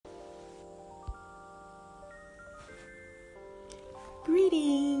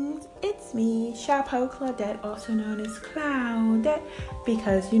Greetings, it's me, Chapeau Claudette, also known as Cloud,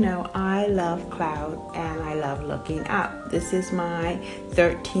 because I love cloud and I love looking up. This is my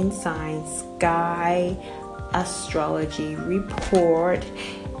 13th sign sky astrology report,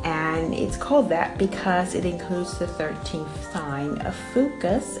 and it's called that because it includes the 13th sign of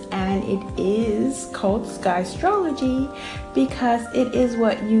Fucus, and it is called sky astrology because it is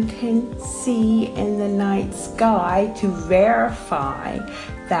what you can see in the night sky to verify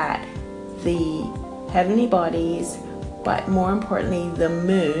that the heavenly bodies, but more importantly the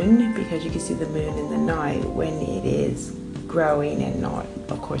moon, because you can see the moon in the night when it is growing and not,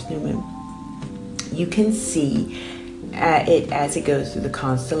 of course, new moon. You can see it as it goes through the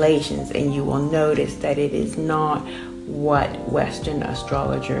constellations, and you will notice that it is not what Western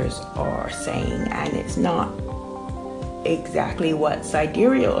astrologers are saying, and it's not exactly what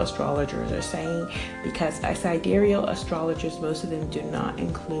sidereal astrologers are saying, because sidereal astrologers, most of them do not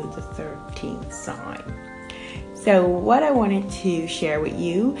include the 13th sign. So what I wanted to share with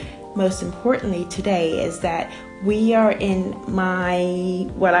you most importantly today is that we are in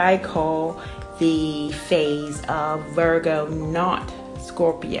what I call the phase of Virgo, not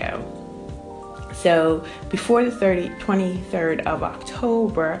Scorpio. So before the 23rd of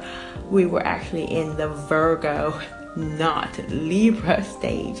October, we were actually in the Virgo, not Libra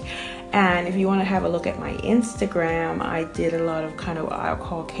stage. And if you want to have a look at my Instagram, I did a lot of I'll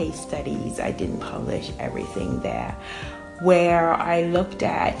call case studies. I didn't publish everything there, where I looked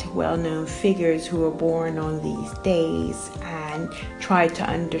at well-known figures who were born on these days and tried to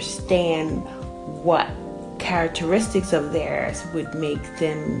understand what characteristics of theirs would make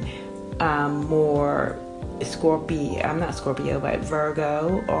them more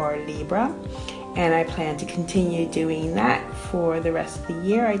Virgo or Libra. And I plan to continue doing that for the rest of the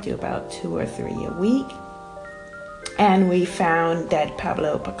year. I do about 2 or 3 a week. And we found that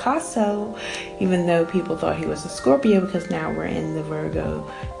Pablo Picasso, even though people thought he was a Scorpio, because now we're in the Virgo,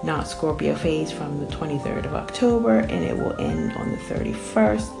 not Scorpio phase from the 23rd of October, and it will end on the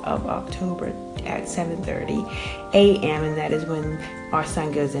 31st of October at 7:30 a.m., and that is when our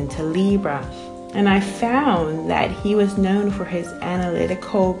sun goes into Libra. And I found that he was known for his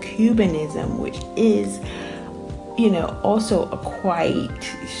analytical Cubanism, which is, also a quite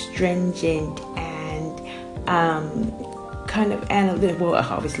stringent and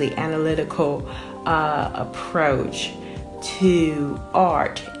analytical approach to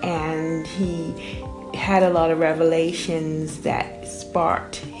art. And he had a lot of revelations that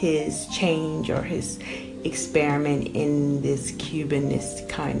sparked his change or his experiment in this Cubanist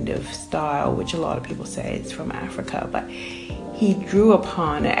kind of style, which a lot of people say is from Africa. But he drew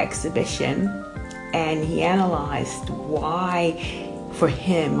upon an exhibition and he analyzed why, for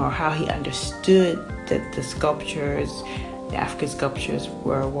him, or how he understood that the African sculptures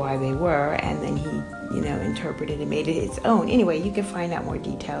were why they were, and then he interpreted and made it his own. Anyway, you can find out more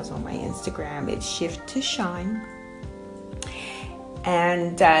details on my Instagram. It's Shift to Shine.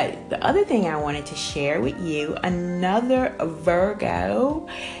 And the other thing I wanted to share with you, another Virgo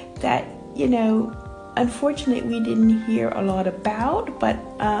that, unfortunately we didn't hear a lot about, but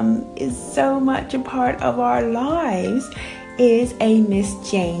is so much a part of our lives, is a Miss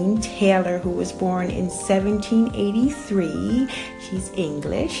Jane Taylor, who was born in 1783. She's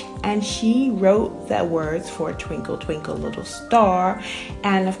English, and she wrote the words for Twinkle Twinkle Little Star.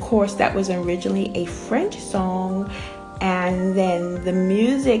 And of course, that was originally a French song. And then the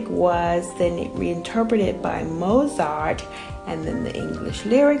music was then reinterpreted by Mozart, and then the English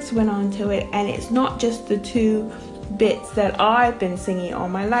lyrics went on to it. And it's not just the two bits that I've been singing all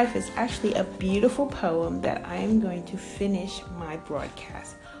my life. It's actually a beautiful poem that I am going to finish my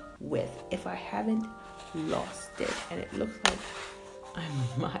broadcast with, if I haven't lost it. And it looks like I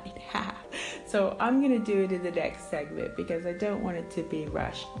might have. So I'm going to do it in the next segment because I don't want it to be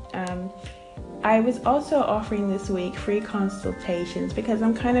rushed. I was also offering this week free consultations because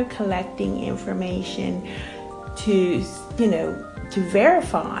I'm kind of collecting information to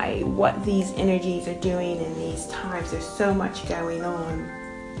verify what these energies are doing in these times. There's so much going on,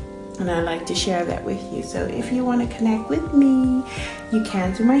 and I'd like to share that with you. So if you want to connect with me, you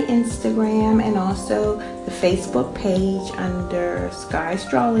can through my Instagram and also the Facebook page under Sky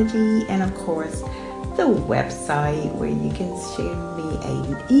Astrology, and of course the website where you can send me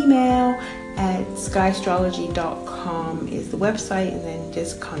an email at skyastrology.com is the website, and then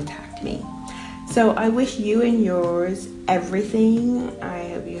just contact me. So I wish you and yours everything. I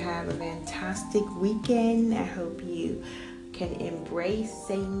hope you have a fantastic weekend. I hope you can embrace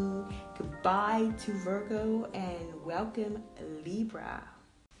saying goodbye to Virgo and welcome Libra.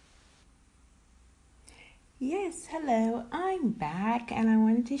 Yes, hello, I'm back and I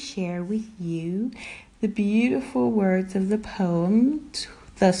wanted to share with you the beautiful words of the poem.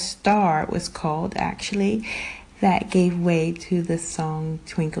 The Star was called, actually, that gave way to the song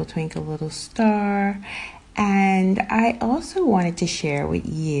Twinkle Twinkle Little Star. And I also wanted to share with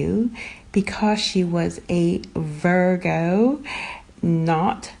you, because she was a Virgo,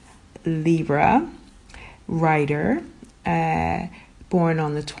 not Libra, writer, born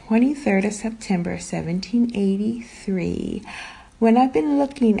on the 23rd of September, 1783. When I've been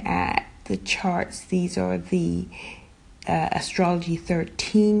looking at the charts, these are the Astrology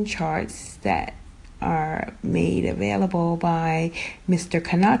 13 charts that are made available by Mr.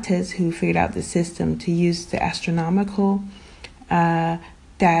 Kanatas, who figured out the system to use the astronomical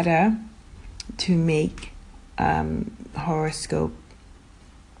data to make horoscope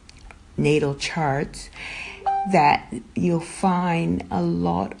natal charts, that you'll find a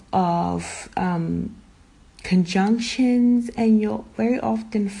lot of conjunctions, and you'll very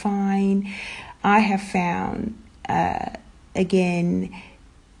often find, I have found, again,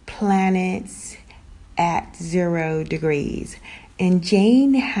 planets at 0 degrees. And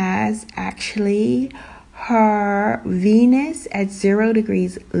Jane has actually her Venus at 0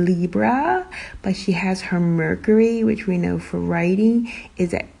 degrees Libra, but she has her Mercury, which we know for writing,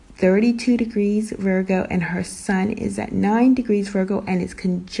 is at 32 degrees Virgo, and her Sun is at 9 degrees Virgo, and it's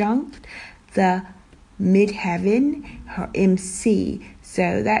conjunct the midheaven, her MC.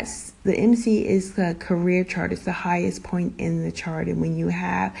 So that's the MC is the career chart. It's the highest point in the chart, and when you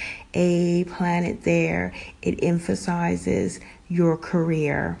have a planet there, it emphasizes your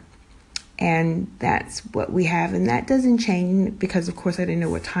career. And that's what we have. And that doesn't change because, of course, I didn't know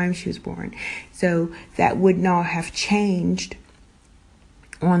what time she was born. So that would not have changed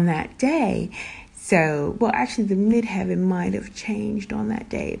on that day. So, well, actually, the midheaven might have changed on that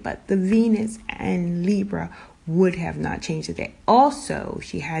day, but the Venus and Libra would have not changed the day. Also,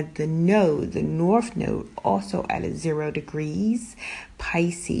 she had the node, the north node, also at a 0 degrees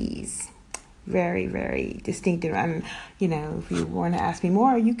Pisces. Very, very distinctive. And, if you want to ask me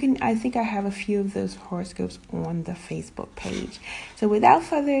more, you can. I think I have a few of those horoscopes on the Facebook page. So without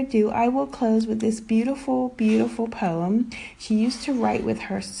further ado, I will close with this beautiful, beautiful poem. She used to write with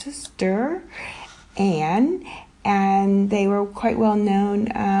her sister, Anne, and they were quite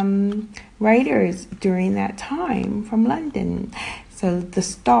well-known writers during that time from London. So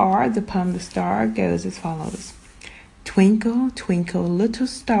the poem The Star goes as follows. Twinkle, twinkle, little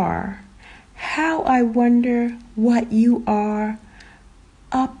star, how I wonder what you are,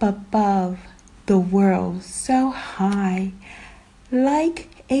 up above the world so high,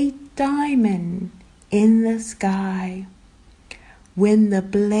 like a diamond in the sky. When the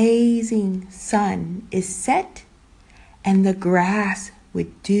blazing sun is set, and the grass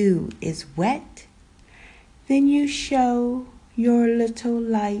with dew is wet, then you show your little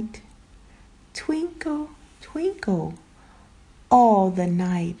light, twinkle, twinkle, all the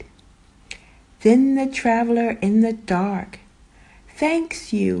night. Then the traveler in the dark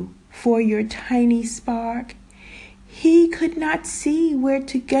thanks you for your tiny spark. He could not see where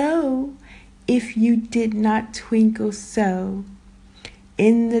to go if you did not twinkle so.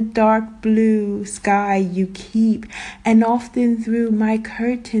 In the dark blue sky you keep, and often through my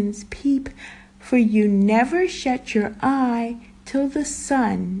curtains peep, for you never shut your eye till the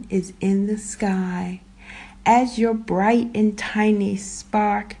sun is in the sky. As your bright and tiny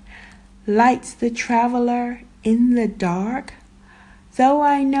spark lights the traveler in the dark, though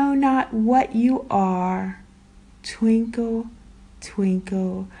I know not what you are, twinkle,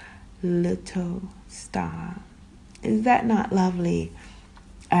 twinkle, little star. Is that not lovely?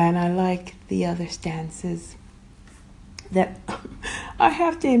 And I like the other stanzas that I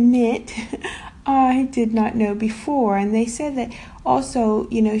have to admit I did not know before. And they said that also,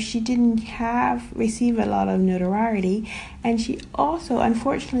 she didn't receive a lot of notoriety. And she also,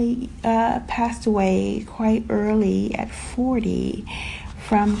 unfortunately, passed away quite early at 40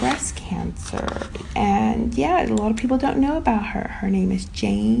 from breast cancer. And yeah, a lot of people don't know about her. Her name is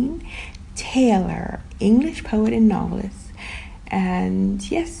Jane Taylor, English poet and novelist.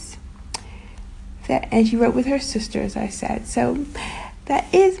 And yes, and she wrote with her sister, as I said. So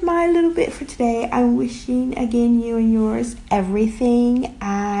that is my little bit for today. I'm wishing, again, you and yours everything.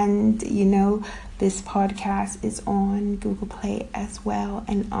 And, this podcast is on Google Play as well,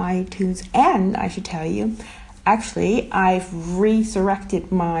 and iTunes. And I should tell you, actually, I've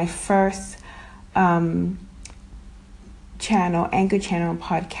resurrected my first Anchor channel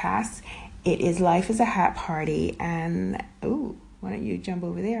podcast. It is Life is a Hat Party. And, why don't you jump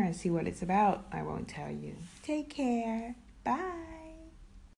over there and see what it's about? I won't tell you. Take care. Bye.